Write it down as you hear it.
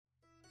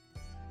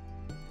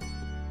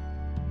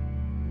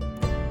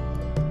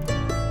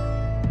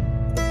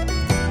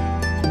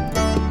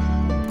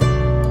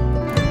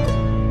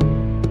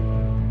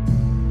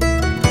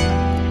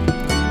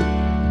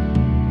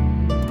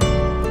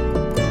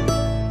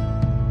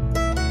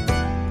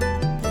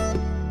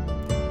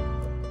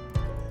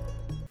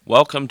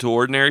Welcome to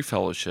Ordinary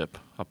Fellowship,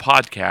 a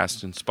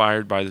podcast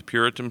inspired by the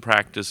Puritan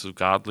practice of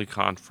godly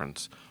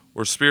conference,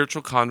 or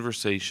spiritual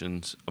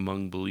conversations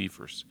among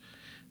believers.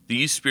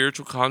 These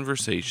spiritual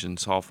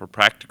conversations offer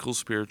practical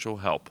spiritual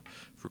help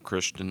for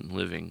Christian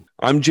living.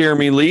 I'm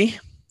Jeremy Lee,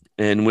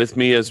 and with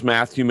me is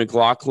Matthew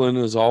McLaughlin,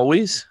 as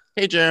always.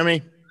 Hey,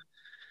 Jeremy.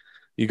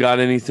 You got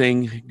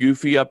anything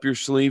goofy up your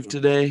sleeve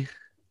today?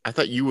 I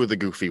thought you were the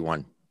goofy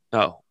one.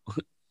 Oh,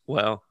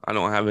 well, I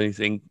don't have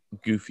anything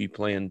goofy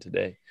planned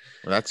today.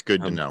 Well, that's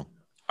good to know.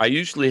 I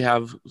usually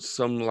have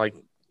some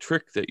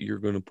trick that you're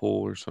going to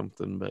pull or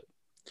something, but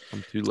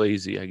I'm too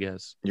lazy, I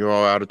guess. You're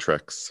all out of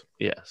tricks.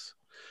 Yes.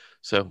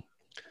 So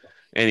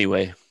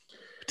anyway,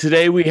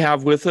 today we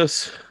have with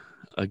us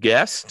a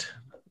guest.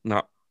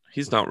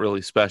 He's not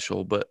really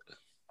special, but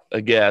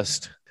a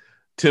guest.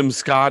 Tim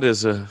Scott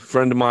is a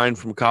friend of mine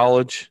from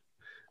college.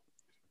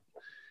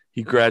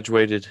 He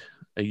graduated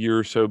a year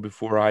or so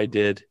before I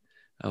did.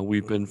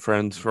 We've been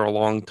friends for a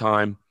long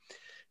time.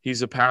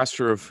 He's a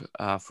pastor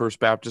of First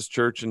Baptist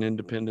Church in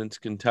Independence,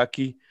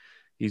 Kentucky.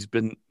 He's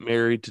been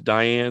married to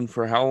Diane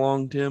for how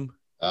long, Tim?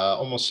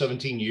 Almost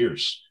 17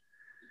 years.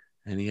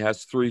 And he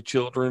has 3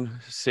 children,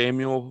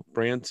 Samuel,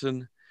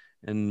 Branson,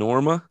 and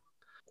Norma.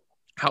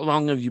 How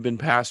long have you been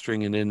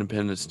pastoring in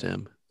Independence,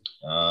 Tim?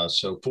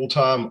 So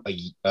full-time,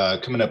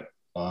 coming up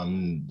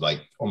on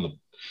the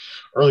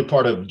early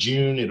part of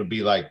June, it'll be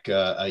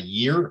a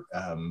year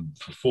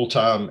for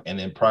full-time. And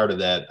then prior to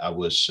that, I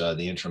was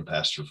the interim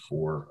pastor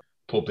for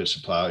Pulpit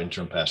Supply,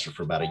 interim pastor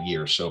for about a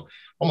year. So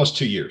almost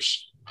 2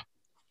 years.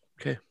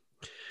 Okay.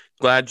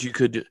 Glad you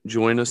could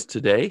join us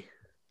today.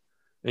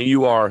 And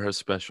you are a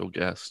special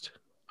guest.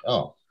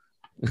 Oh.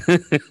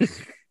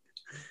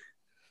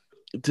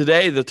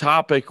 Today, the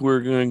topic we're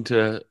going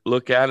to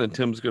look at, and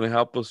Tim's going to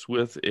help us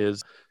with,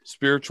 is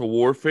spiritual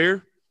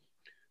warfare.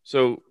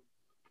 So,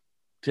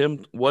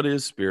 Tim, what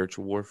is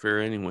spiritual warfare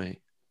anyway?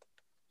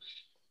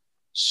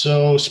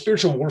 So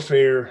spiritual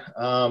warfare,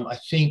 I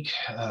think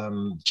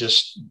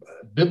just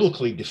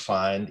biblically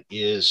defined,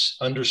 is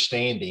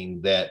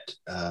understanding that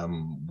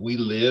we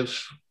live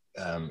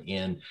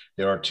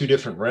there are 2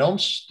 different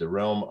realms, the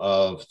realm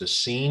of the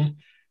seen,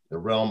 the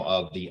realm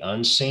of the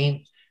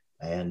unseen.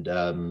 And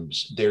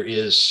there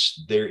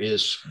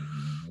is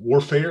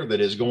warfare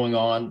that is going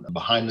on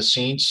behind the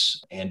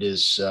scenes and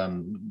is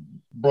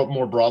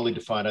more broadly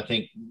defined, I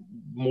think,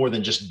 more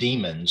than just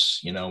demons,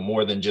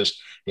 more than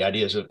just the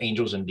ideas of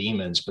angels and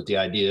demons, but the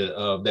idea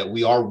of that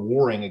we are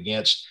warring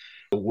against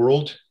the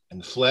world and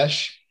the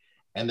flesh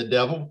and the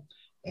devil.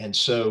 And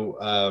so,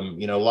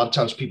 a lot of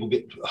times people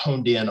get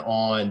honed in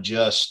on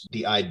just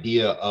the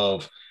idea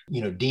of,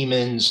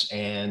 demons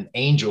and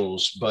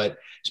angels, but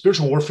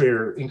spiritual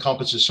warfare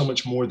encompasses so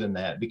much more than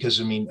that,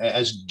 because,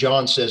 as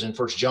John says in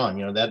 1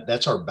 John,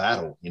 that's our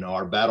battle,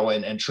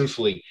 and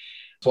truthfully,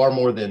 far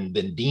more than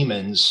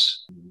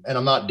demons. And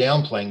I'm not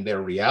downplaying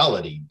their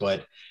reality,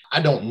 but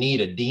I don't need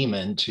a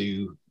demon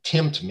to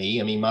tempt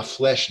me. My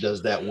flesh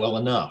does that well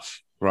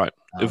enough. Right.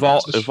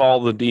 If all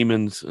the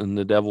demons and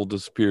the devil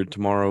disappeared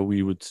tomorrow,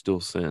 we would still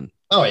sin.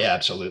 Oh, yeah,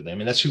 absolutely.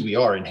 That's who we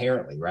are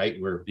inherently, right?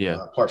 We're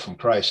apart from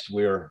Christ,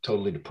 we're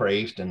totally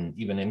depraved. And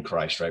even in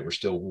Christ, right, we're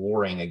still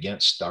warring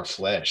against our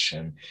flesh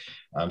and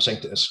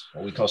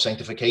what we call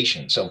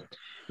sanctification. So,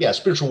 yeah,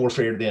 spiritual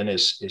warfare then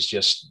is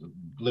just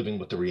living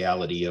with the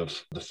reality of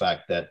the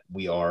fact that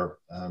we are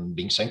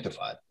being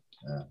sanctified,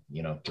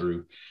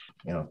 through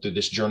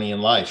this journey in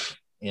life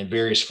in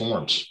various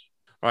forms.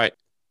 Right.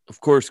 Of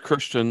course,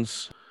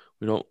 Christians,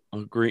 we don't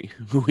agree.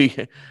 We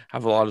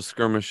have a lot of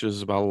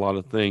skirmishes about a lot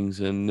of things,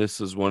 and this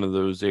is one of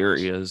those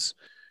areas.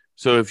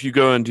 So if you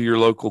go into your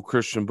local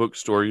Christian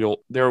bookstore,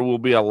 there will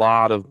be a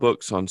lot of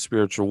books on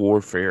spiritual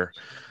warfare,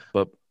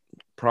 but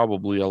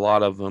probably a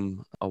lot of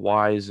them a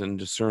wise and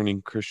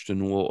discerning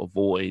Christian will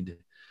avoid.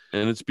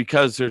 And it's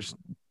because there's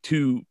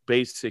 2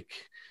 basic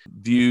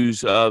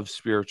views of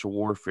spiritual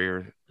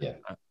warfare.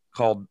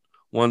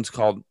 One's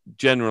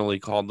generally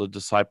called the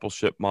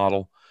discipleship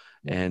model,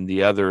 and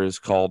the other is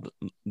called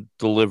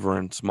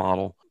deliverance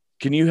model.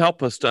 Can you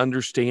help us to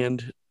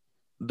understand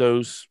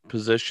those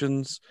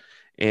positions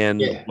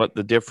and what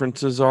the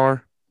differences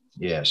are?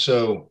 Yeah.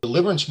 So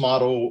deliverance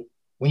model,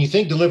 when you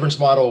think deliverance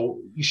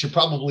model, you should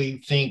probably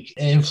think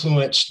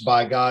influenced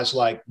by guys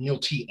like Neil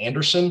T.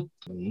 Anderson.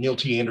 Neil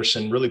T.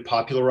 Anderson really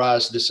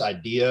popularized this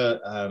idea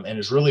and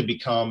has really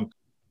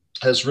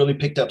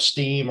picked up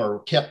steam,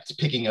 or kept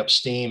picking up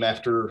steam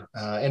after,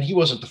 and he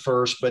wasn't the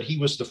first, but he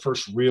was the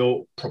first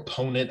real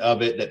proponent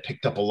of it that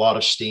picked up a lot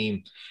of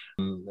steam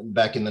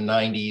back in the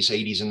 90s,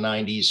 80s and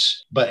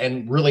 90s,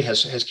 and really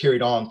has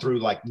carried on through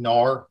like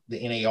NAR,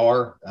 the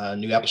NAR,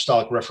 New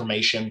Apostolic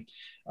Reformation,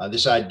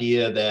 this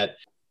idea that,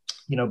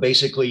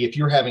 basically, if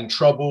you're having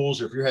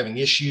troubles or if you're having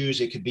issues,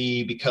 it could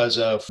be because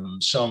of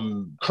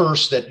some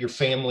curse that your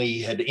family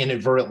had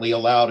inadvertently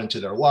allowed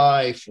into their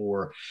life,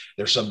 or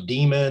there's some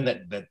demon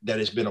that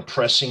has been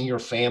oppressing your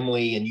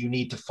family, and you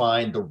need to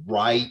find the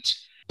right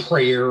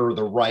prayer or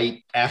the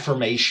right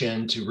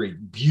affirmation to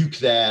rebuke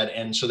that,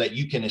 and so that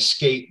you can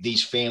escape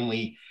these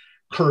family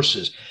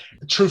curses.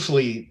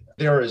 Truthfully,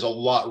 there is a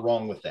lot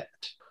wrong with that.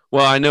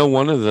 Well, I know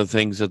one of the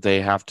things that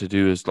they have to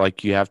do is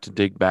like you have to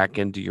dig back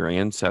into your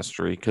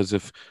ancestry, because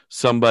if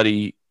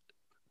somebody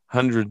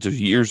hundreds of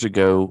years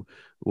ago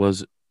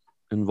was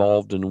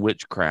involved in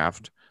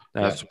witchcraft,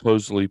 that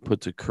supposedly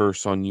puts a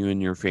curse on you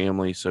and your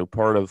family. So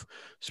part of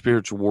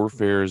spiritual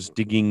warfare is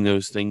digging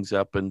those things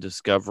up and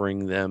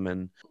discovering them.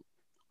 And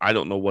I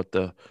don't know what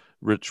the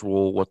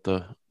ritual, what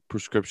the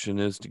prescription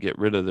is to get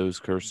rid of those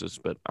curses,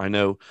 but I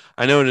know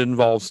it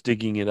involves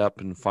digging it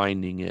up and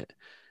finding it.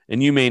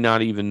 And you may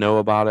not even know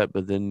about it,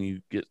 but then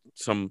you get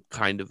some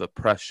kind of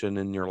oppression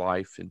in your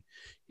life, and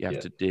you have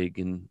to dig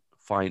and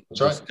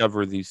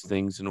discover these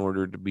things in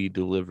order to be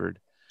delivered.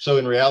 So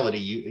in reality,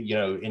 you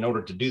know, in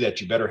order to do that,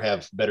 you better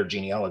have better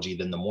genealogy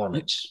than the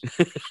Mormons.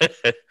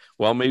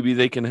 Well, maybe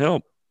they can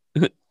help.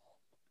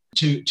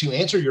 To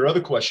answer your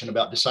other question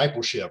about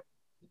discipleship,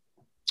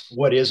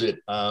 what is it?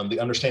 The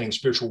understanding of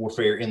spiritual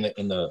warfare in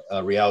the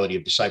reality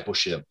of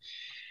discipleship.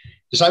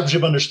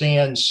 Discipleship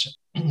understands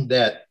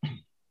that,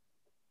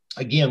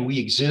 again, we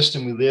exist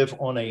and we live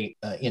on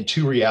in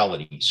two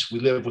realities. We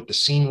live with the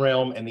seen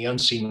realm and the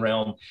unseen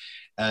realm,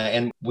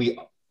 and we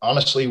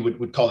honestly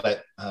would call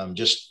that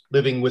just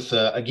living with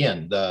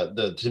again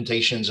the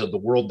temptations of the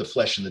world, the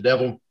flesh, and the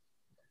devil.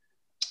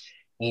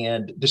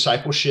 And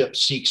discipleship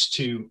seeks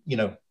to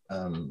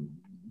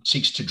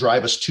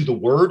drive us to the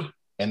Word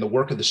and the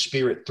work of the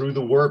Spirit through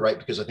the Word, right?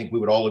 Because I think we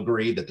would all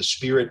agree that the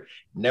Spirit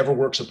never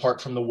works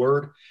apart from the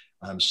Word.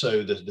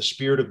 So the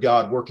Spirit of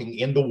God working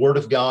in the Word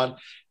of God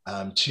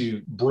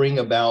to bring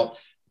about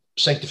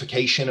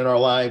sanctification in our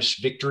lives,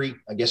 victory,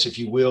 I guess, if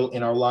you will,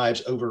 in our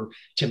lives over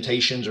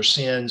temptations or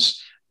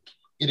sins.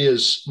 It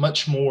is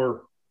much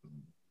more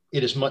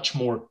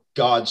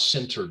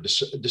God-centered.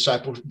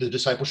 The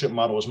discipleship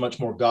model is much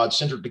more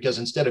God-centered, because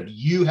instead of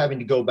you having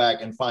to go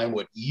back and find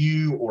what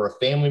you or a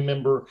family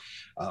member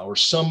or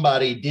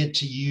somebody did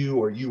to you,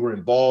 or you were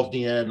involved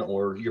in,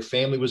 or your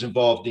family was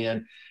involved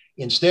in,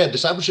 instead,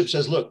 discipleship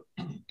says, look,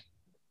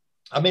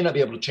 I may not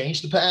be able to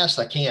change the past.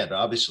 I can't,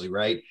 obviously,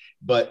 right?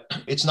 But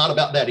it's not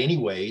about that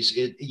anyways.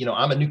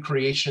 I'm a new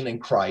creation in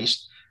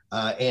Christ,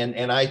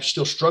 and I'm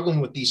still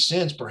struggling with these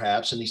sins,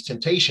 perhaps, and these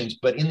temptations.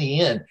 But in the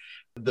end,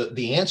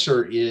 the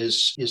answer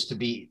is to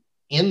be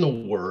in the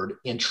Word,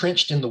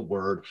 entrenched in the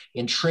Word,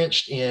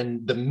 entrenched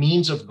in the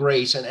means of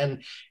grace.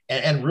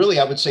 And really,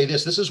 I would say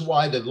this is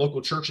why the local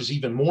church is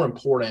even more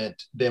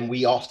important than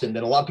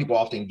a lot of people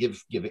often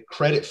give it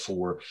credit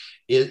for,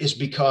 is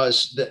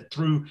because that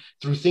through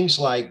things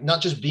like not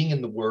just being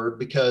in the Word,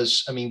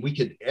 because I mean,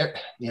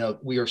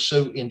 we are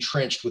so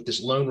entrenched with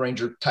this Lone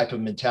Ranger type of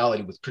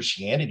mentality with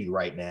Christianity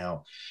right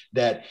now,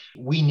 that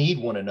we need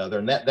one another,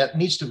 and that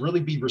needs to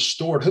really be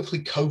restored.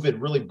 Hopefully COVID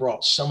really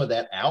brought some of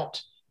that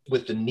out,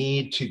 with the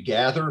need to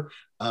gather.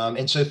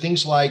 And so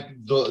things like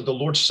the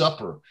Lord's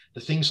Supper,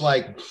 the things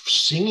like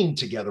singing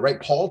together,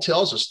 right? Paul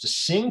tells us to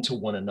sing to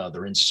one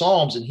another in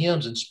psalms and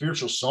hymns and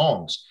spiritual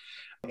songs.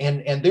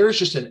 And there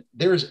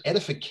is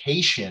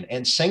edification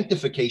and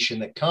sanctification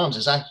that comes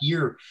as I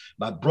hear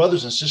my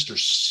brothers and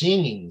sisters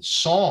singing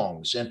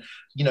songs and,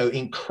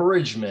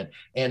 encouragement,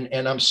 and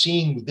I'm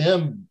seeing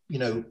them,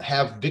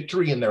 have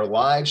victory in their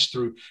lives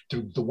through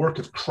the work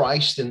of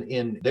Christ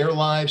in their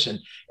lives. And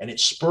it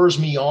spurs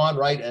me on,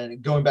 right?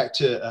 And going back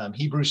to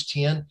Hebrews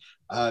 10,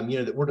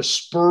 that we're to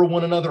spur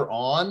one another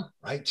on,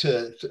 right?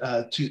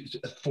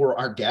 For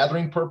our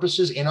gathering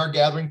purposes,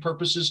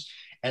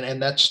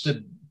 and that's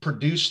to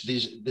produce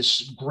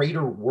this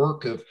greater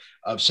work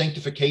of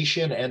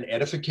sanctification and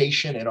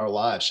edification in our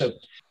lives. So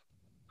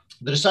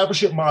the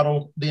discipleship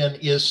model then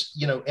is,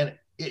 and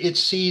it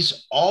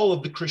sees all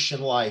of the Christian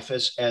life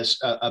as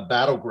a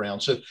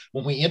battleground. So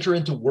when we enter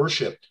into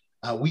worship,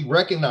 we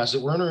recognize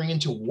that we're entering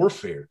into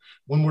warfare.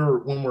 When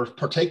we're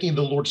partaking of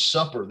the Lord's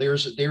Supper, there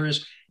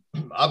is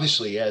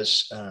obviously,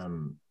 as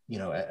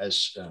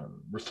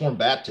Reformed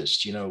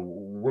Baptists,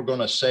 we're going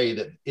to say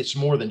that it's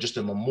more than just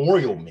a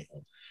memorial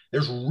meal.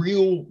 There's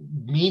real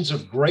means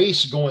of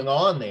grace going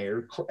on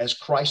there as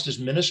Christ is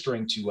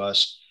ministering to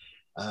us.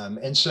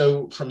 And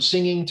so from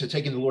singing to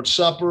taking the Lord's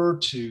Supper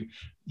to,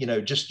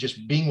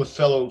 just being with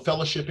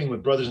fellowshipping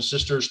with brothers and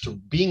sisters, to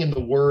being in the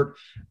Word,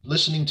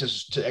 listening to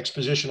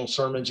expositional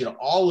sermons,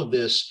 all of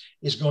this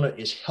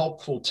is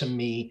helpful to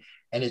me.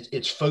 And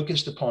it's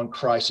focused upon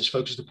Christ, it's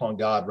focused upon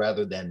God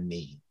rather than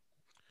me.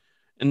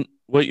 And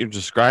what you're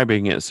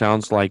describing, it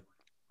sounds like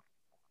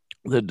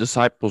the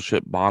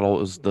discipleship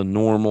model is the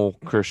normal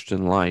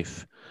Christian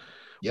life,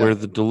 where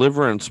the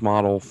deliverance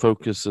model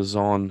focuses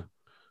on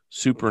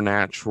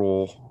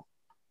supernatural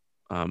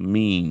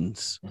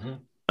means,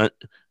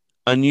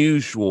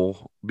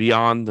 unusual,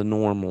 beyond the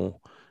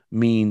normal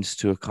means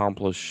to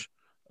accomplish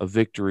a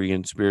victory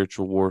in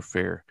spiritual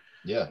warfare.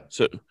 Yeah.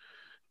 So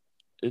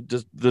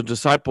the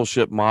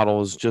discipleship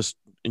model is just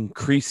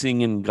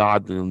increasing in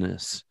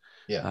godliness,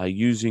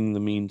 using the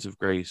means of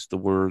grace, the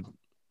Word,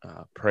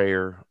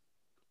 prayer,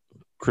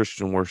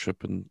 Christian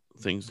worship, and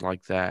things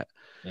like that.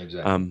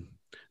 Exactly.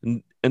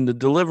 And the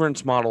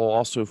deliverance model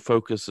also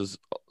focuses,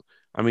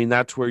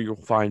 that's where you'll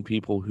find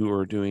people who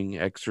are doing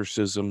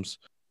exorcisms.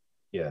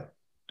 Yeah.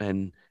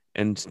 and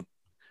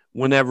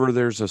whenever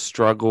there's a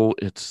struggle,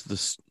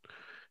 it's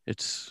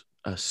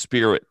a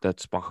spirit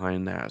that's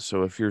behind that.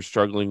 So if you're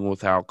struggling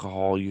with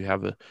alcohol, you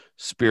have a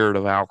spirit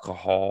of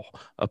alcohol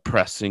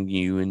oppressing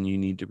you, and you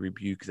need to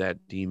rebuke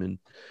that demon.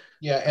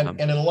 Yeah, and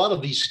in a lot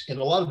of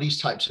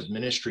these types of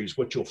ministries,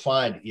 what you'll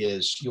find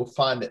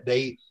that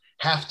they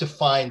have to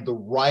find the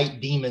right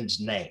demon's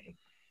name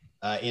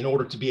in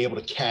order to be able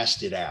to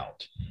cast it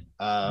out.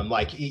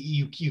 Like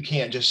you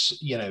can't just,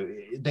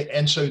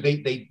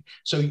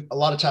 so a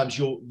lot of times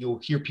you'll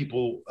hear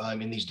people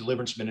in these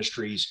deliverance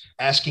ministries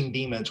asking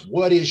demons,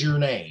 "What is your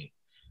name?"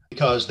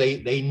 Because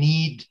they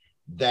need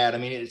that. I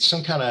mean, it's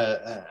some kind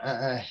of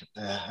I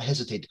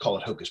hesitate to call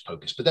it hocus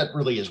pocus, but that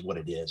really is what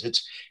it is.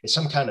 It's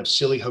some kind of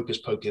silly hocus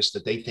pocus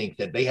that they think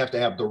that they have to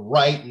have the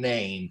right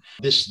name,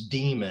 this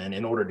demon,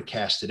 in order to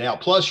cast it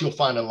out. Plus, you'll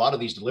find in a lot of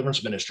these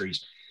deliverance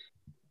ministries,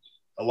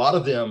 a lot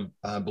of them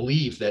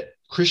believe that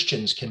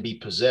Christians can be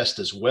possessed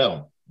as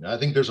well. Now, I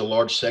think there's a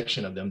large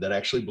section of them that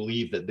actually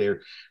believe that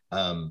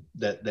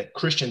that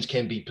Christians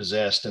can be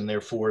possessed, and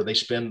therefore they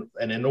spend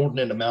an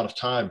inordinate amount of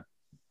time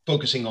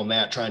focusing on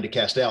that, trying to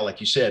cast out. Like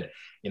you said,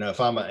 if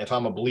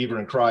I'm a believer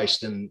in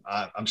Christ and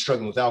I'm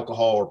struggling with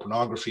alcohol or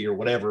pornography or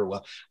whatever,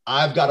 well,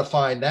 I've got to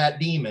find that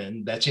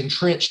demon that's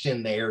entrenched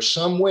in there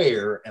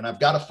somewhere, and I've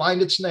got to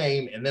find its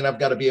name, and then I've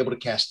got to be able to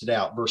cast it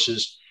out.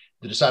 Versus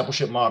the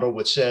discipleship model,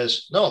 which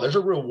says, no, there's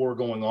a real war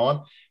going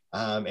on,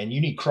 and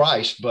you need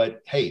Christ,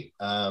 but hey,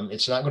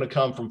 it's not going to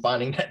come from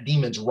finding that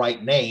demon's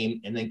right name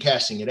and then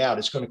casting it out.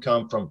 It's going to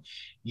come from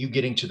you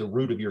getting to the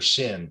root of your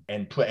sin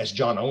and as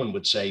John Owen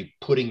would say,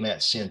 putting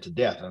that sin to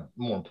death.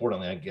 More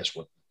importantly, I guess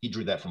what he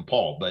drew that from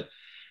Paul, but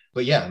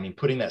yeah, I mean,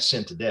 putting that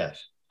sin to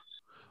death.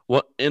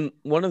 Well, and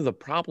one of the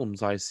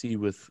problems I see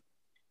with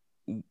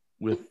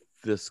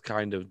this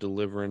kind of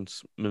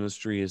deliverance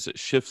ministry is it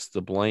shifts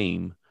the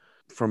blame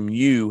from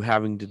you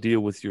having to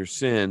deal with your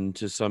sin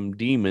to some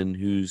demon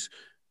who's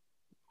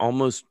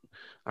almost,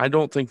 I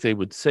don't think they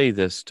would say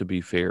this to be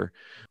fair,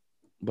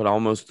 but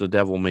almost the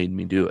devil made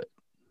me do it.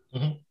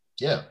 Mm-hmm.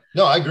 Yeah,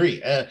 no, I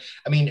agree. I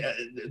mean,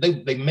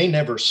 they may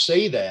never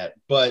say that,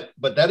 but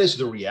that is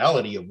the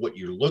reality of what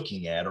you're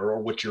looking at or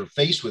what you're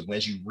faced with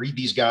as you read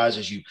these guys,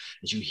 as you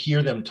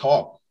hear them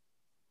talk.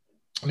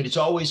 I mean, it's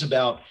always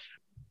about,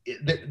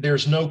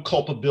 there's no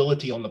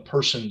culpability on the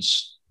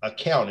person's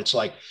account. It's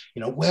like,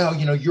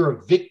 you're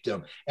a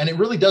victim. And it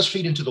really does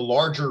feed into the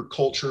larger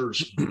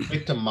culture's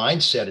victim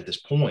mindset at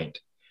this point.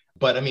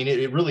 But I mean,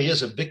 it really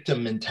is a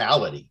victim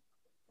mentality.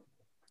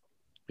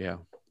 Yeah.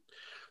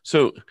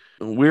 So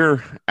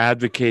we're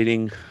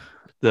advocating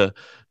the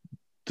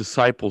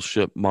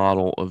discipleship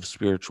model of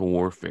spiritual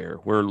warfare.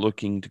 We're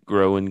looking to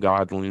grow in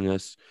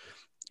godliness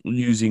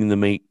using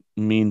the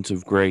means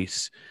of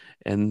grace.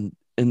 And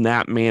in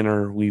that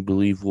manner, we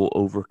believe we'll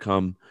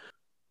overcome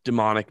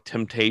demonic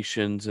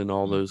temptations and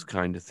all those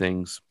kind of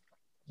things.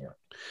 Yeah.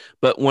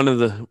 But one of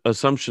the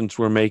assumptions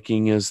we're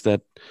making is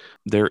that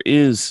there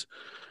is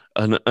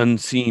an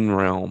unseen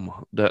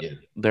realm, that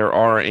there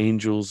are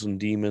angels and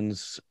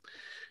demons,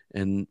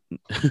 and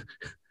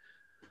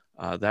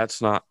that's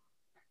not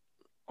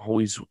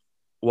always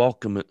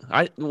welcome.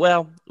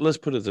 Let's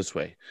put it this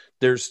way.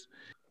 There's,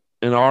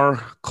 in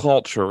our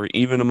culture,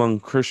 even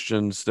among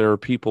Christians, there are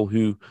people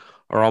who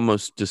are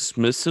almost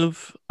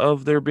dismissive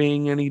of there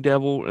being any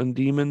devil and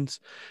demons.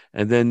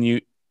 And then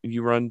you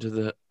run to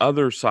the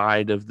other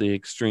side of the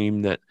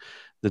extreme that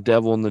the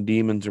devil and the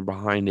demons are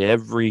behind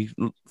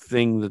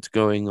everything that's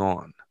going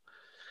on.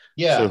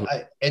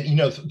 Yeah.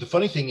 The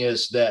funny thing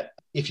is that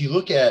if you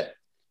look at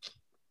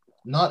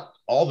not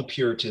all the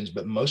Puritans,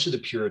 but most of the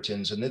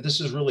Puritans, and this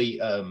is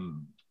really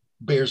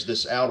bears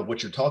this out of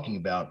what you're talking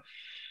about.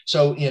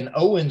 So in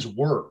Owen's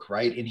work,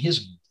 right, in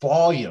his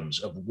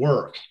volumes of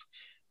work,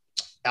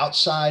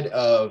 outside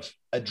of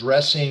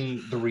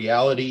addressing the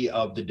reality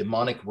of the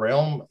demonic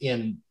realm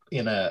in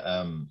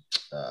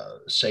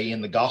say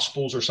in the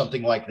Gospels or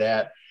something like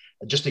that,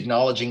 just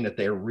acknowledging that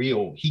they're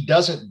real, he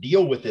doesn't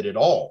deal with it at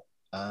all.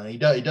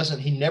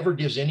 He never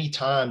gives any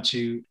time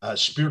to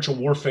spiritual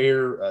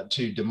warfare,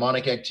 to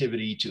demonic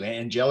activity, to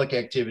angelic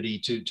activity,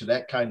 to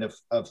that kind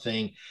of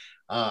thing.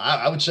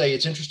 I would say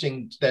it's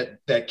interesting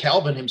that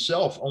Calvin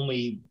himself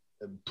only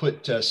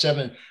put I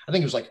think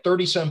it was like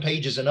 30 some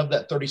pages. And of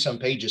that 30 some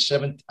pages,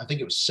 I think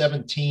it was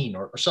 17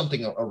 or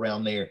something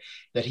around there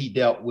that he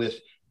dealt with,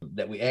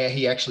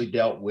 he actually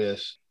dealt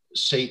with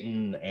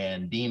Satan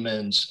and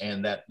demons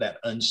and that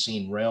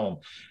unseen realm.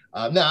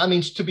 Now, I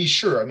mean, to be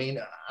sure, I mean,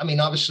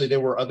 obviously there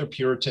were other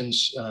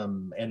Puritans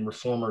and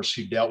reformers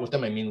who dealt with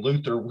them. I mean,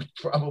 Luther would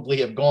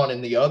probably have gone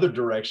in the other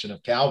direction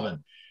of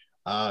Calvin.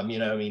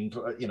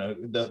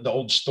 The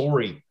old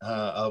story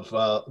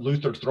of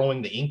Luther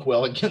throwing the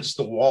inkwell against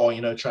the wall,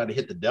 trying to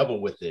hit the devil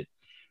with it.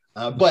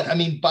 But I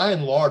mean, by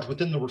and large,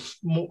 within the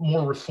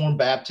more Reformed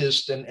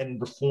Baptist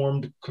and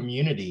Reformed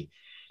community,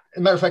 as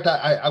a matter of fact,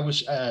 I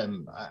was,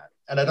 and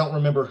I don't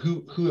remember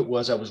who it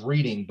was I was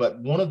reading, but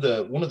one of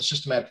the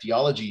systematic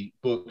theology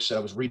books that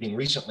I was reading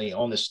recently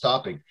on this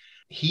topic,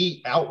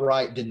 he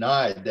outright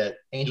denied that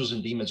angels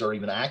and demons are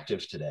even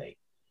active today.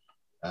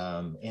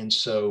 And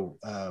so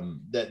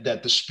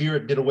that the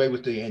Spirit did away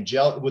with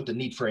the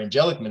need for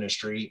angelic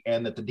ministry,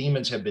 and that the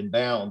demons have been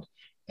bound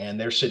and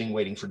they're sitting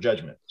waiting for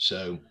judgment.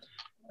 So,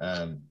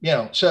 I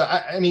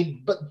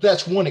mean, but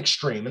that's one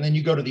extreme. And then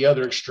you go to the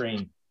other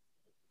extreme,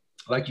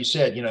 like you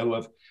said,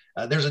 of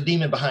there's a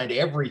demon behind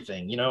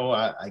everything.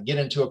 I get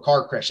into a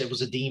car crash. It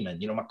was a demon.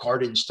 My car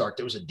didn't start.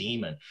 There was a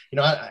demon.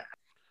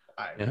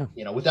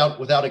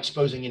 Without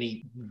exposing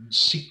any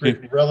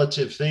secret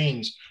relative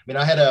things. I mean,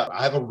 I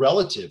have a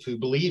relative who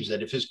believes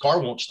that if his car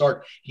won't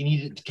start, he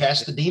needed to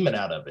cast the demon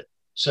out of it.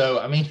 So,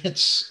 I mean,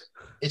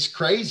 it's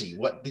crazy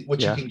what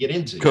you can get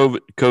into.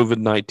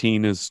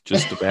 COVID-19 is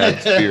just a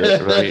bad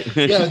spirit, right?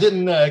 Yeah,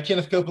 didn't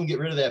Kenneth Copeland get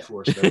rid of that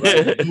for us, though,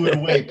 right? Blew it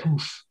away,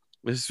 poof.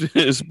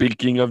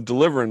 Speaking of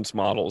deliverance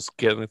models,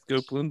 Kenneth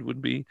Copeland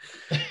would be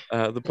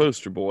the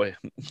poster boy.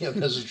 Yeah,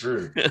 this is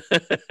true.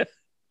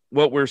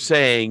 What we're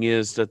saying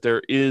is that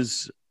there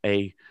is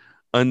a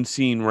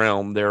unseen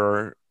realm. There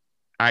are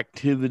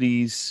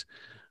activities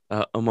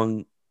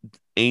among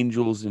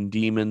angels and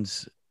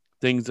demons,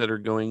 things that are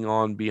going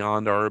on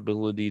beyond our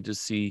ability to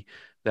see,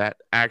 that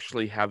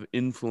actually have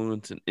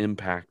influence and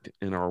impact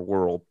in our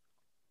world.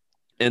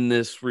 And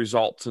this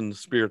results in the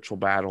spiritual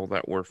battle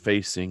that we're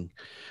facing.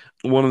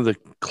 One of the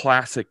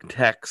classic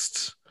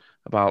texts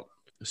about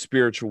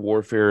spiritual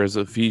warfare is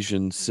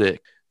Ephesians 6,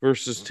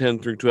 verses 10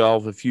 through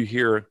 12. If you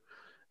hear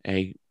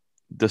a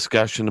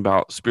discussion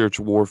about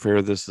spiritual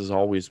warfare, this is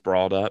always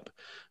brought up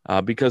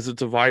because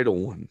it's a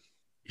vital one.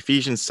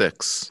 Ephesians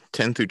 6,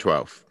 10 through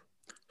 12.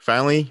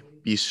 Finally,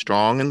 be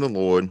strong in the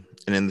Lord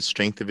and in the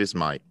strength of his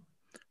might.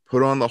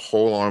 Put on the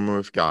whole armor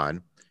of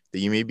God, that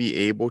you may be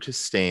able to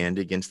stand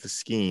against the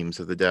schemes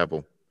of the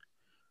devil.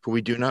 For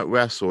we do not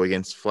wrestle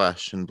against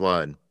flesh and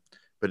blood,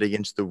 but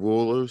against the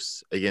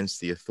rulers, against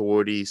the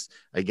authorities,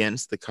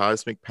 against the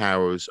cosmic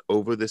powers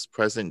over this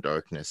present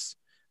darkness,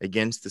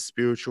 against the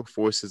spiritual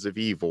forces of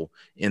evil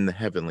in the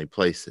heavenly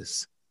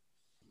places.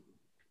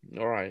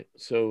 All right.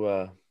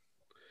 So,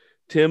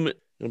 Tim,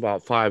 in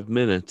about 5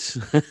 minutes,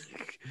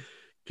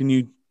 can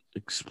you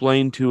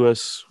explain to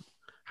us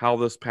how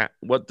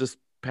what this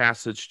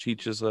passage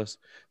teaches us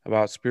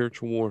about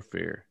spiritual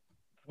warfare?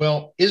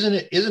 Well, isn't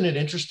it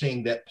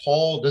interesting that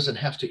Paul doesn't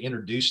have to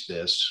introduce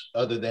this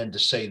other than to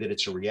say that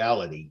it's a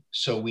reality?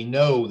 So we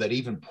know that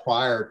even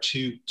prior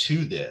to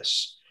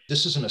this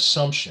is an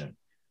assumption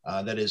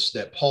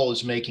that Paul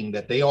is making,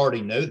 that they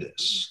already know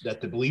this,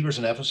 that the believers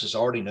in Ephesus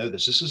already know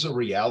this. This is a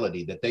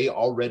reality that they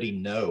already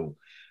know.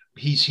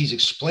 He's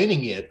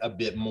explaining it a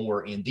bit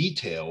more in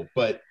detail,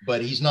 but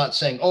he's not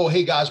saying, oh,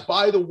 hey guys,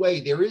 by the way,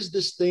 there is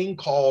this thing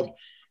called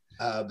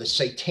the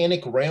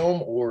satanic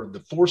realm, or the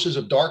forces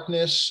of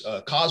darkness,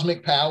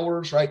 cosmic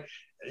powers, right?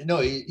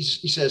 No, he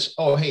says,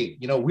 oh, hey,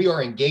 we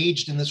are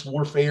engaged in this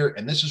warfare,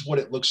 and this is what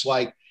it looks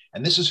like,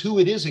 and this is who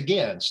it is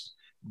against.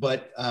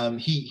 But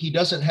he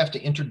doesn't have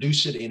to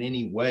introduce it in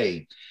any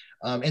way.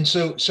 And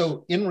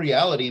so in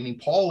reality, I mean,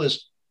 Paul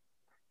is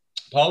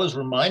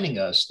reminding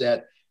us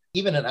that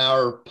even in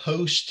our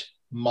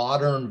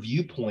post-modern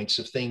viewpoints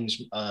of things,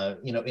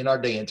 in our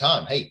day and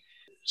time, hey,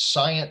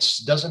 science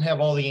doesn't have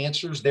all the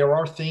answers. There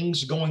are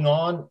things going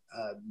on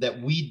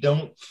that we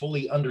don't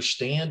fully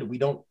understand. We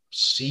don't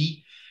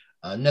see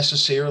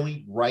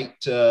necessarily right,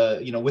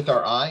 with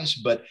our eyes,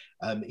 but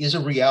is a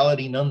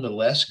reality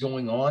nonetheless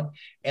going on.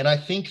 And I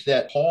think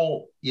that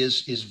Paul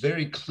is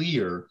very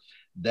clear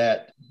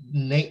that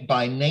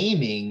by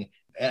naming,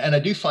 and I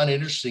do find it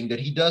interesting that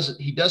he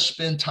does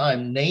spend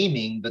time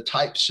naming the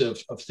types of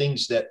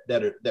things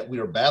that we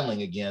are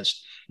battling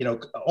against,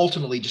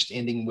 ultimately just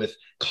ending with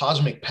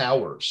cosmic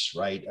powers,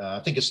 right? I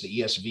think it's the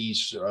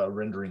ESV's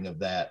rendering of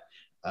that.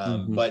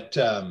 But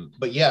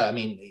yeah, I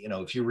mean,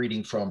 if you're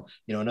reading from,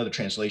 another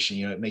translation,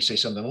 it may say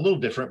something a little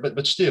different,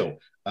 but still,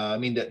 I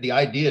mean, the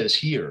idea is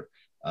here.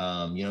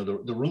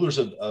 The rulers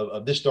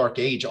of this dark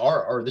age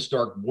are this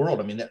dark world.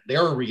 I mean,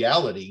 they're a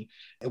reality,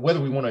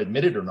 whether we want to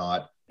admit it or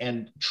not.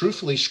 And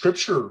truthfully,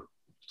 Scripture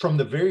from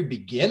the very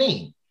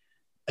beginning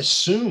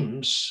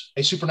assumes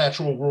a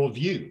supernatural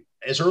worldview.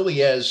 As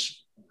early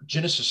as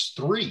Genesis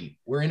 3,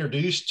 we're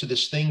introduced to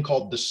this thing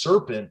called the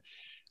serpent,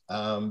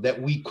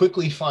 that we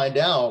quickly find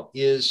out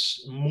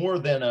is more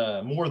than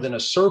a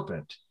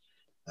serpent,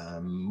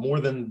 more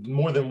than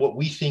what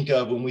we think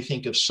of when we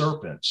think of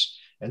serpents.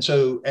 And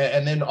so,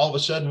 and then all of a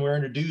sudden, we're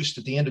introduced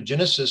at the end of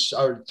Genesis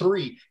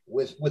 3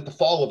 with the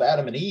fall of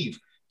Adam and Eve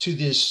to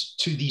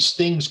these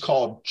things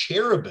called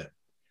cherubim.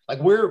 Like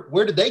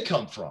where did they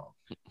come from?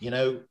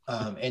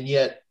 And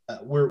yet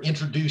we're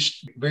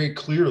introduced very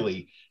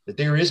clearly that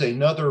there is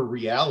another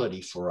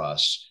reality for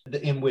us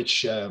in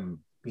which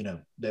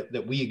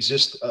that we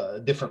exist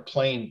different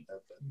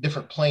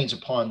planes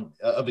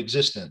of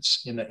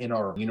existence in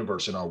our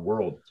universe, in our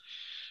world.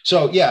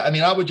 So yeah, I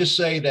mean, I would just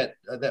say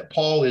that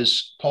Paul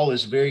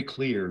is very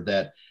clear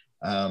that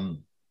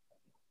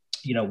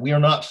we are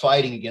not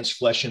fighting against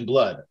flesh and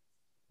blood.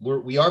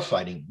 We are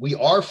fighting.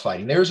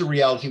 There's a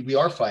reality. We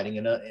are fighting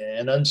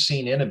an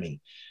unseen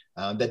enemy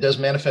that does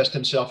manifest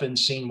himself in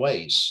seen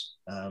ways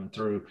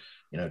through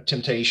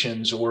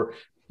temptations, or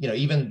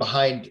even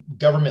behind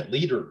government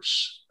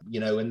leaders,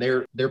 in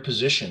their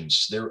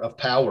positions, of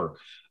power.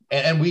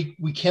 And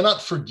we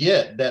cannot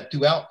forget that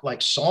throughout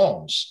like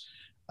Psalms,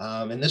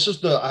 and this is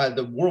the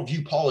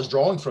worldview Paul is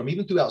drawing from,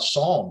 even throughout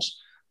Psalms,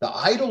 the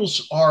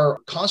idols are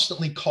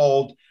constantly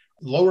called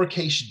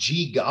lowercase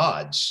g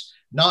gods,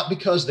 not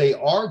because they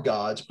are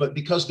gods, but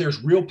because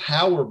there's real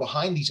power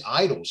behind these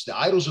idols, the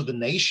idols of the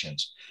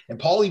nations. And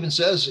Paul even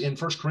says in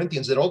 1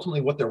 Corinthians that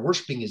ultimately what they're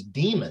worshiping is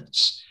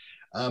demons.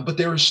 But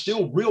there is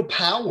still real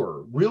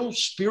power, real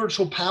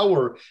spiritual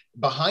power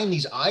behind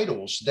these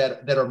idols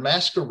that are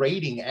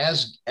masquerading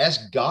as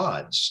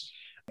gods.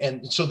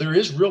 And so there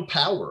is real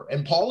power.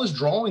 And Paul is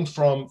drawing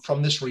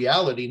from this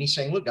reality. And he's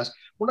saying, look, guys,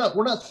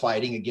 we're not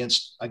fighting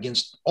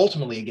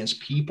ultimately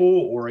against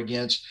people or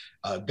against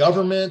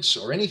governments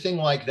or anything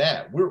like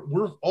that.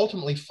 We're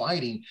ultimately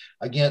fighting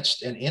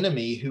against an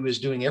enemy who is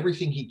doing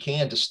everything he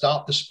can to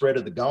stop the spread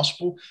of the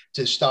gospel,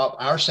 to stop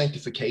our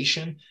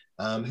sanctification,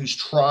 who's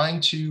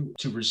trying to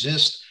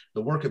resist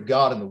the work of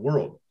God in the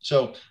world.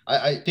 So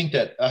I think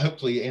that I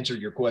hopefully answered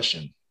your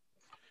question.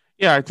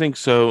 Yeah, I think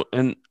so.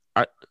 And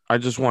I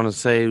just want to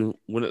say,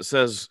 when it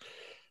says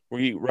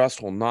we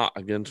wrestle not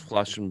against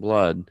flesh and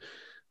blood,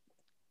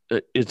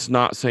 it's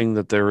not saying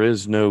that there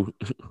is no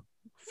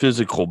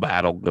physical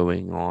battle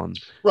going on.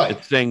 Right.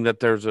 It's saying that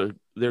there's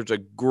a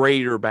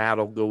greater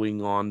battle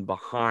going on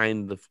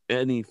behind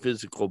any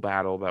physical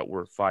battle that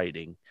we're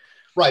fighting.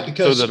 Right,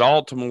 because so that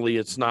ultimately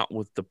it's not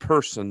with the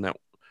person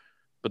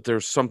but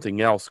there's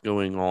something else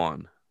going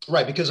on.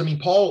 Right, because I mean,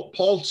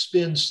 Paul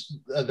spends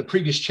the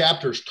previous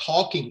chapters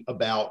talking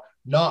about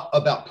not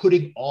about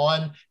putting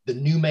on the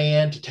new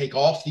man, to take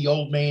off the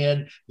old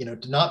man,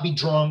 to not be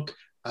drunk,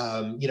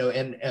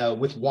 and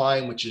with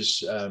wine, which is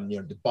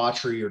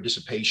debauchery or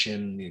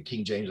dissipation.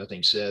 King James, I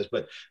think, says,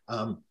 but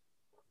so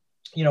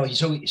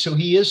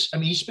he is. I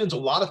mean, he spends a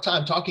lot of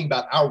time talking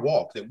about our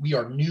walk, that we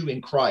are new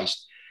in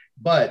Christ,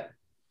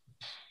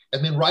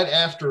 and then right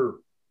after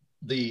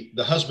the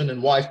husband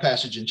and wife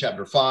passage in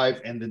chapter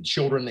 5, and the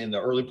children in the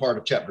early part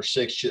of chapter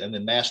 6, and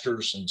then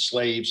masters and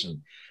slaves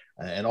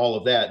and all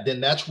of that, then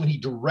that's when he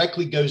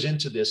directly goes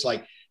into this.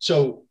 Like,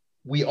 so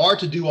we are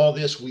to do all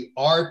this. We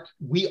are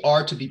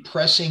to be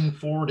pressing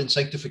forward in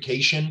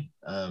sanctification.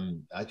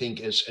 I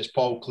think as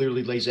Paul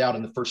clearly lays out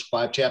in the first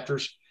 5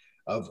 chapters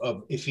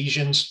of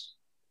Ephesians,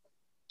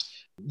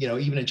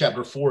 even in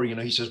chapter 4,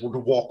 he says we're to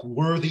walk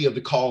worthy of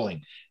the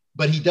calling.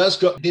 But he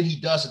does at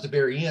the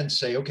very end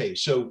say, okay,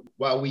 so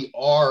while we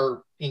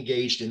are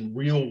engaged in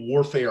real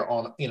warfare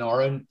in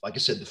our own, like I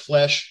said, the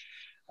flesh,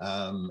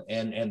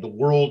 and the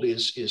world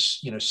is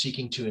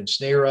seeking to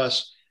ensnare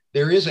us,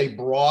 there is a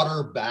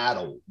broader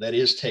battle that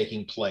is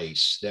taking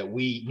place that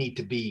we need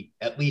to be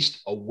at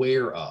least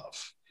aware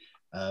of,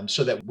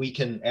 so that we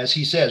can, as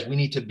he says, we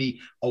need to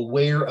be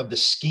aware of the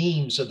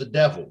schemes of the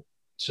devil.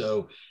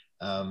 So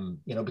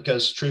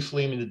because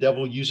truthfully, I mean, the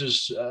devil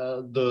uses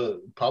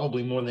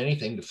probably more than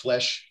anything, the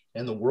flesh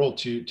and the world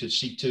to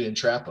seek to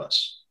entrap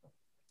us.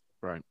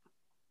 Right.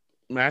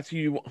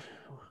 Matthew,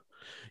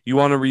 you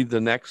want to read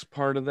the next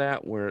part of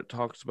that where it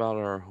talks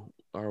about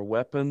our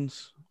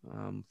weapons,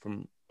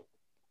 from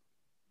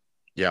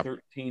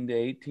 13 to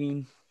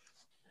 18?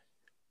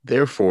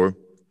 Therefore,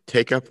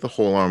 take up the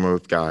whole armor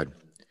of God,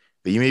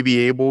 that you may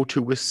be able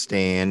to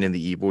withstand in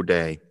the evil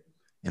day,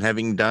 and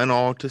having done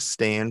all to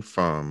stand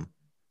firm,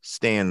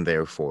 stand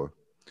therefore,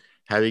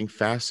 having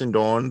fastened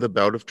on the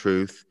belt of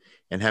truth,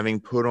 and having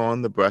put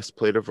on the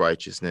breastplate of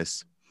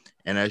righteousness,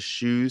 and as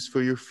shoes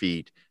for your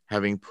feet,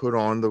 having put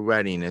on the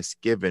readiness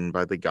given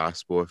by the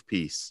gospel of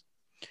peace.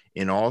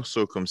 In all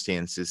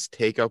circumstances,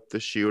 take up the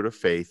shield of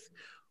faith,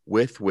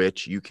 with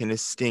which you can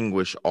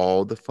extinguish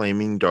all the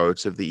flaming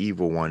darts of the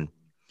evil one,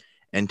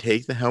 and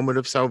take the helmet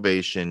of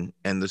salvation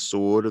and the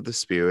sword of the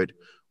Spirit,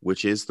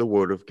 which is the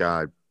word of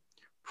God,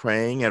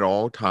 praying at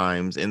all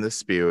times in the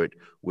Spirit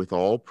with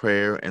all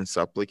prayer and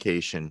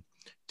supplication.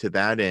 To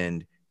that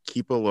end,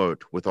 keep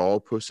alert with all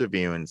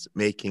perseverance,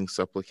 making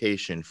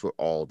supplication for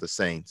all the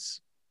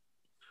saints.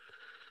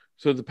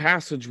 So the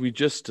passage we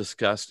just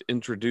discussed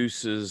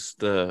introduces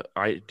the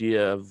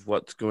idea of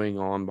what's going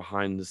on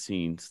behind the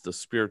scenes, the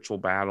spiritual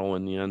battle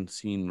in the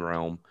unseen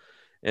realm.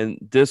 And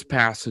this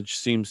passage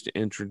seems to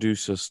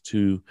introduce us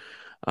to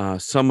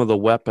some of the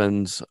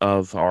weapons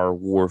of our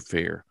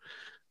warfare.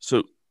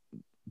 So,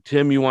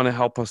 Tim, you want to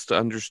help us to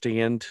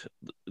understand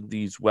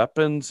these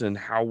weapons and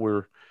how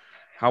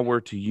we're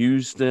to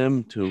use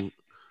them to,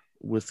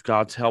 with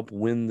God's help,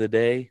 win the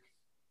day?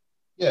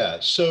 Yeah.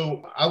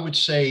 So I would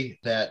say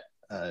that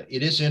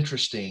it is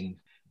interesting.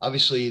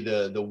 Obviously,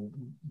 the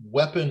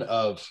weapon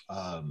of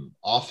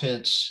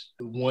offense,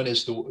 one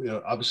is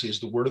obviously is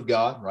the word of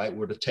God, right?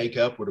 We're to take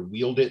up, we're to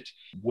wield it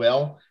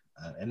well.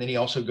 And then he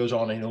also goes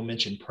on and he'll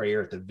mention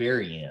prayer at the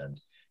very end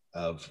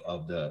of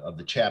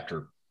the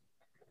chapter,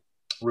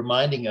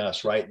 reminding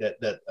us, right,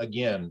 that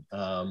again,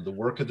 the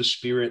work of the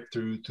Spirit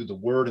through the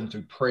word and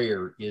through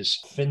prayer is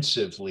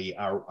offensively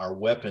our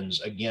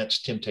weapons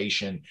against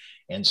temptation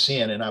and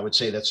sin. And I would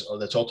say that's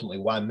ultimately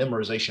why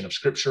memorization of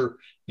Scripture,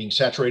 being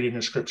saturated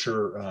in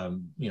Scripture,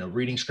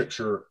 reading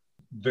Scripture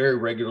very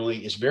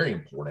regularly is very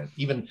important.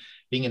 Even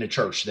being in a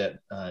church that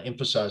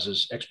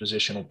emphasizes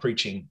expositional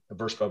preaching,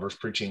 verse by verse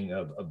preaching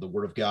of the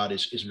Word of God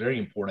is very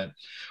important.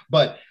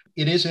 But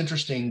it is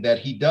interesting that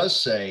he does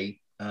say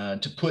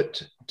to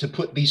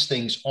put these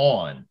things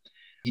on.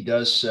 He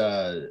does,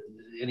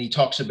 and he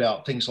talks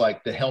about things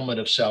like the helmet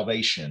of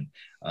salvation.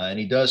 And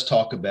he does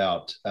talk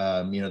about,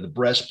 the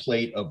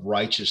breastplate of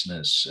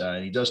righteousness.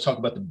 And he does talk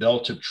about the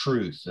belt of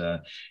truth.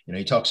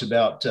 He talks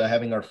about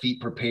having our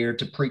feet prepared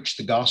to preach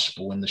the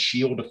gospel and the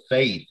shield of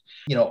faith.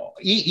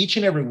 Each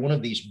and every one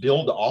of these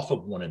build off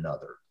of one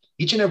another.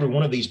 Each and every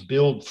one of these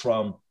build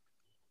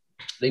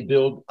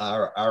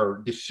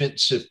our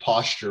defensive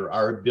posture,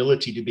 our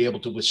ability to be able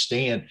to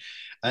withstand.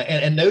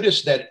 And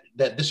notice that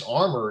this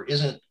armor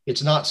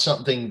it's not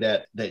something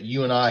that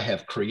you and I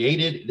have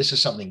created. This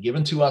is something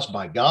given to us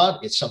by God.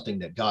 It's something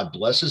that God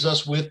blesses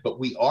us with, but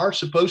we are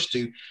supposed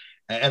to,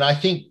 and I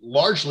think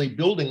largely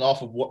building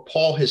off of what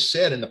Paul has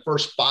said in the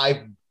first 5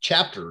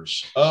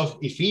 chapters of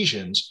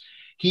Ephesians,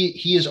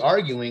 he is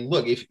arguing,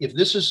 look, if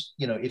this is,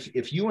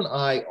 if you and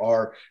I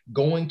are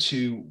going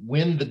to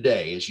win the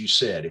day, as you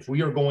said, if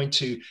we are going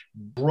to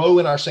grow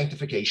in our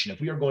sanctification, if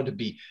we're going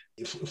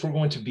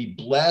to be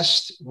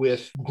blessed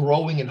with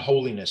growing in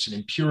holiness and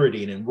in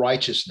purity and in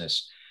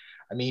righteousness,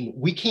 I mean,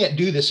 we can't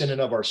do this in and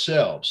of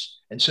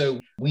ourselves. And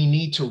so we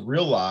need to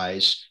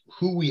realize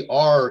who we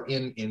are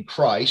in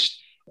Christ,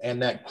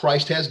 and that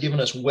Christ has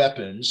given us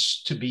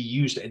weapons to be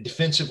used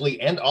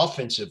defensively and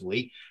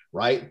offensively,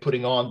 right?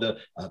 Putting on the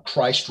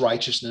Christ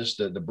righteousness,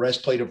 the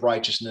breastplate of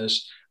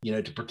righteousness,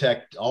 to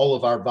protect all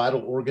of our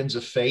vital organs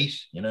of faith.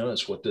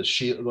 That's what the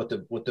shield, what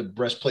the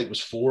breastplate was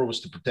for, was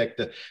to protect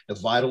the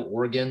vital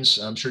organs.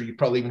 I'm sure you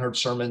probably even heard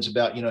sermons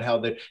about, how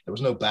there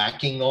was no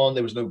backing on,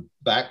 there was no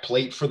back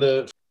plate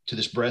to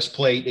this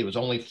breastplate. It was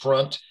only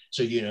front.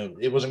 So,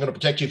 it wasn't going to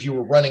protect you if you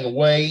were running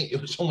away. It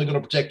was only going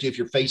to protect you if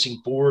you're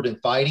facing forward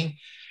and fighting.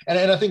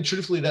 And I think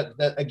truthfully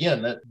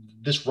that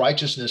this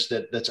righteousness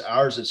that's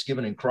ours, that's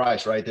given in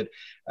Christ, right? That,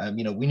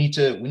 we need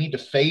to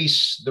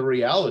face the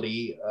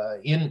reality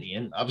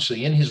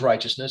obviously in his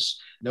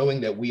righteousness,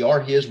 knowing that we are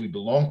his, we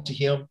belong to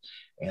him,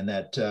 and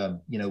that,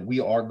 we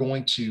are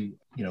going to,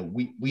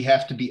 we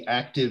have to be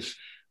active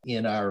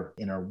in our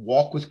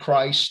walk with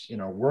Christ, in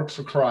our work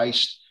for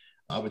Christ.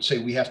 I would say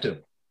we have to,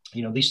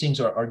 these things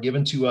are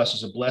given to us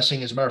as a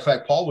blessing. As a matter of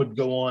fact, Paul would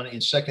go on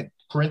in 2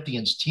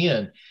 Corinthians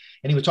 10,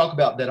 and he would talk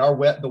about that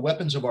the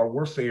weapons of our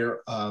warfare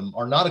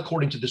are not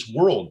according to this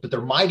world, but they're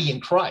mighty in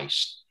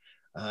Christ.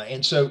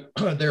 And so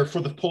they're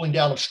for the pulling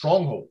down of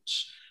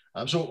strongholds.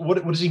 So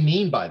what does he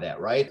mean by that,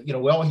 right?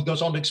 Well, he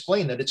goes on to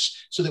explain that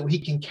it's so that he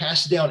can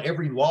cast down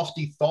every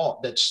lofty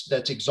thought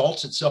that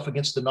exalts itself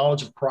against the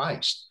knowledge of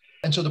Christ.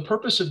 And so the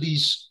purpose of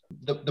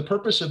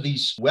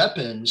these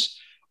weapons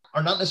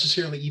are not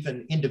necessarily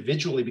even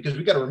individually, because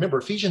we've got to remember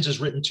Ephesians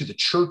is written to the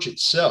church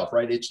itself,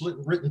 right? It's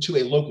written to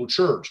a local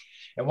church.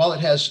 And while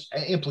it has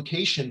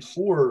implication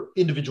for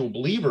individual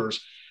believers,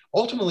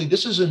 ultimately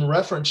this is in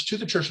reference to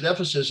the church at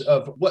Ephesus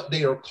of what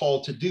they are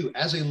called to do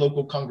as a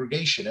local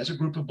congregation, as a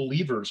group of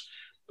believers.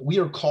 We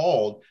are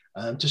called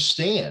to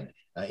stand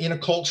in a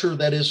culture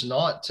that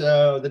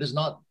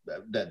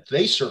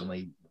they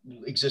certainly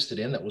existed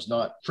in, that was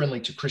not friendly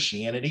to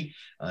Christianity,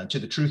 to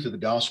the truth of the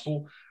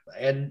gospel.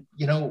 And,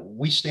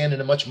 we stand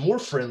in a much more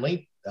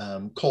friendly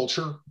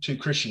culture to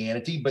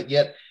Christianity. But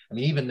yet,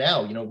 even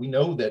now, we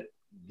know that,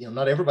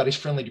 not everybody's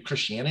friendly to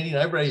Christianity.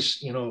 Not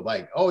everybody's,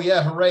 like, oh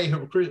yeah, hooray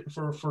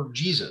for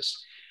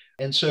Jesus.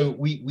 And so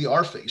we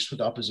are faced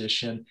with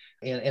opposition,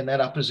 and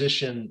that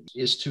opposition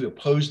is to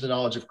oppose the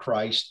knowledge of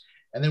Christ.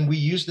 And then we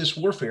use this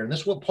warfare. And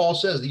that's what Paul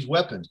says, these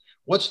weapons.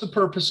 What's the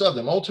purpose of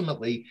them?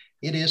 Ultimately,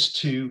 it is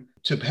to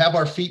have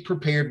our feet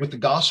prepared with the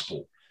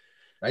gospel,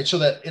 right? So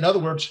that, in other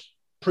words,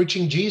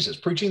 preaching Jesus,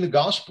 preaching the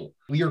gospel.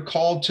 We are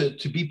called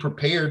to be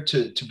prepared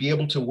to be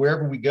able to,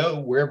 wherever we go,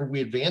 wherever we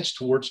advance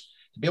towards,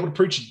 to be able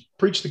to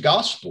preach the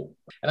gospel.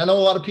 And I know a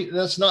lot of people,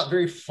 that's not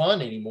very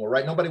fun anymore,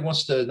 right? Nobody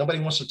wants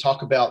to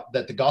talk about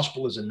that the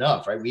gospel is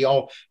enough, right? We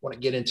all want to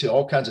get into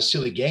all kinds of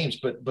silly games,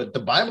 but the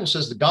Bible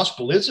says the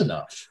gospel is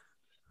enough.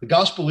 The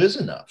gospel is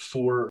enough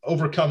for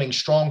overcoming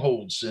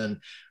strongholds. And,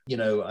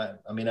 I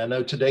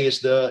know today is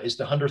the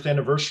 100th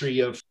anniversary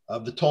of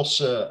the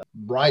Tulsa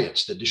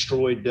riots that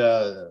destroyed,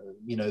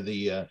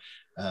 the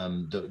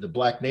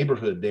black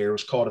neighborhood there. I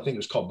think it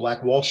was called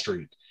Black Wall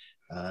Street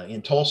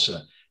in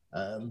Tulsa.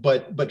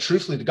 But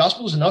truthfully, the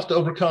gospel is enough to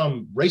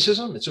overcome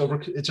racism.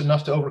 It's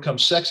enough to overcome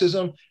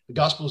sexism. The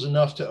gospel is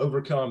enough to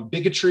overcome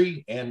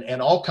bigotry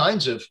and all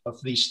kinds of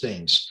these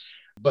things.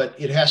 But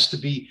it has to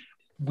be,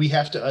 we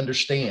have to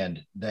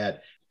understand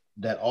that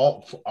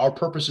all our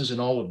purposes in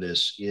all of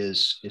this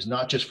is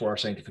not just for our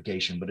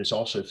sanctification, but it's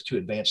also to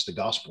advance the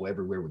gospel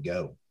everywhere we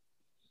go.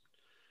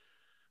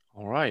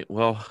 All right.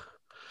 Well,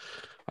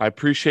 I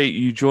appreciate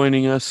you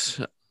joining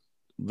us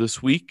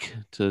this week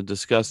to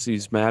discuss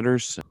these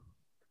matters.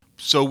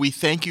 So we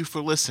thank you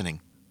for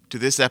listening to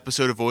this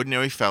episode of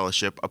Ordinary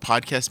Fellowship, a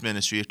podcast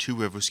ministry of Two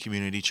Rivers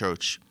Community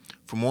Church.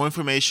 For more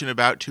information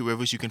about Two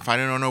Rivers, you can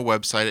find it on our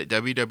website at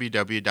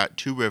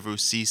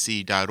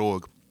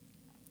www.tworiverscc.org.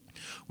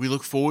 We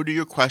look forward to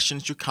your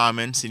questions, your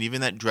comments, and even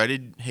that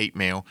dreaded hate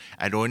mail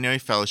at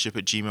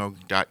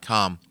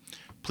ordinaryfellowship@gmail.com.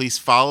 Please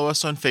follow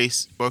us on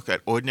Facebook at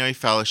Ordinary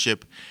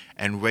Fellowship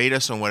and rate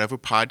us on whatever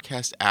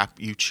podcast app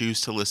you choose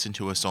to listen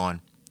to us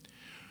on.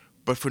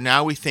 But for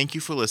now, we thank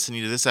you for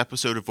listening to this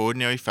episode of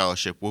Ordinary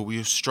Fellowship, where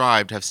we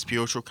strive to have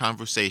spiritual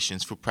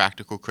conversations for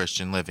practical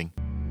Christian living.